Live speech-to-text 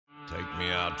Take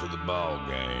me out to the ball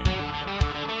game.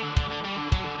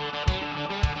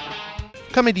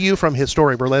 Coming to you from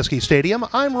historic Burlesque Stadium,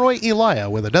 I'm Roy Elia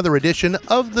with another edition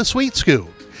of the Sweet Scoop.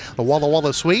 The Walla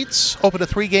Walla Sweets open a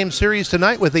three-game series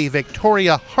tonight with the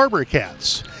Victoria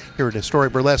HarbourCats here at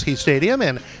historic Burlesque Stadium,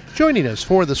 and joining us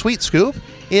for the Sweet Scoop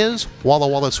is Walla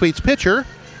Walla Sweets pitcher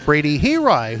Brady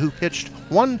Herai, who pitched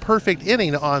one perfect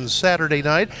inning on Saturday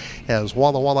night as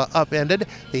Walla Walla upended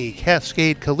the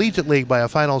Cascade Collegiate League by a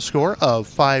final score of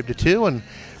 5-2. And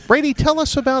Brady, tell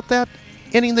us about that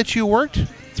inning that you worked.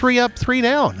 3 up, 3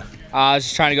 down. I was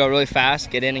just trying to go really fast,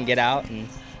 get in and get out, and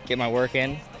get my work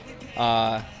in.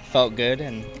 Felt good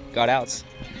and got outs.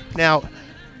 Now,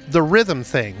 the rhythm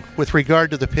thing with regard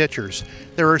to the pitchers,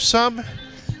 there are some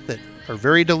that are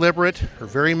very deliberate or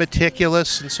very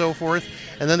meticulous and so forth,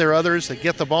 and then there are others that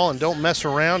get the ball and don't mess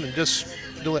around and just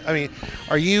do it. I mean,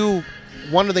 are you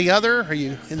one or the other? Are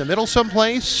you in the middle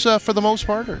someplace for the most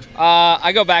part? Or?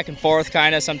 I go back and forth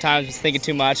kind of. Sometimes thinking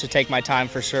too much to take my time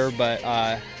for sure, but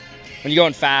when you're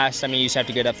going fast, I mean, you just have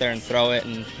to get up there and throw it,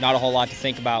 and not a whole lot to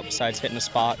think about besides hitting the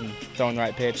spot and throwing the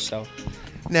right pitch. So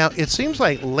now, it seems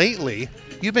like lately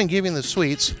you've been giving the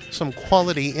Sweets some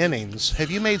quality innings. Have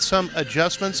you made some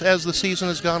adjustments as the season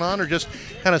has gone on, or just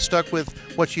kind of stuck with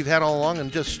what you've had all along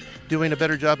and just doing a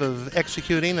better job of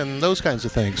executing and those kinds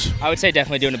of things? I would say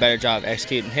definitely doing a better job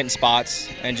executing, hitting spots,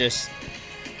 and just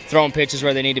throwing pitches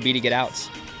where they need to be to get outs.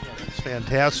 That's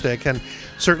fantastic, and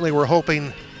certainly we're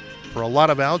hoping for a lot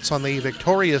of outs on the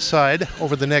Victoria side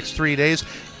over the next 3 days.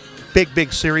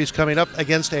 Big series coming up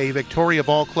against a Victoria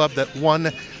ball club that won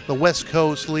the West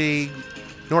Coast League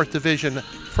North Division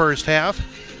first half.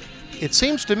 It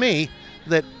seems to me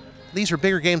that these are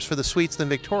bigger games for the Sweets than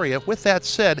Victoria. With that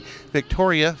said,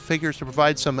 Victoria figures to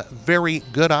provide some very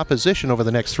good opposition over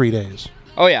the next 3 days.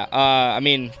 Oh yeah, I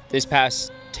mean, this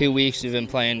past 2 weeks we've been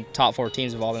playing, top 4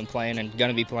 teams have all been playing and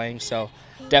going to be playing, so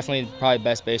definitely probably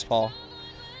best baseball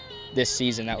this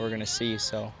season that we're going to see.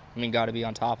 So, I mean, got to be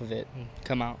on top of it and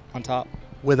come out on top.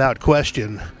 Without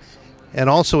question. And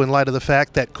also in light of the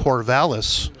fact that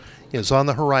Corvallis is on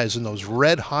the horizon, those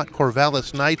red-hot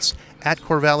Corvallis nights at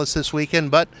Corvallis this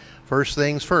weekend. But first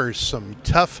things first, some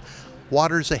tough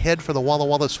waters ahead for the Walla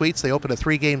Walla Sweets. They open a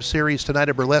 3-game series tonight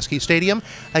at Burlesque Stadium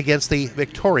against the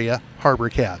Victoria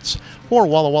HarbourCats. For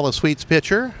Walla Walla Sweets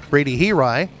pitcher Brady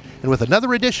Herai, and with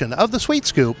another edition of the Sweet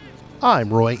Scoop,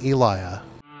 I'm Roy Elia.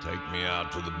 Take me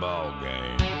out to the ball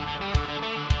game.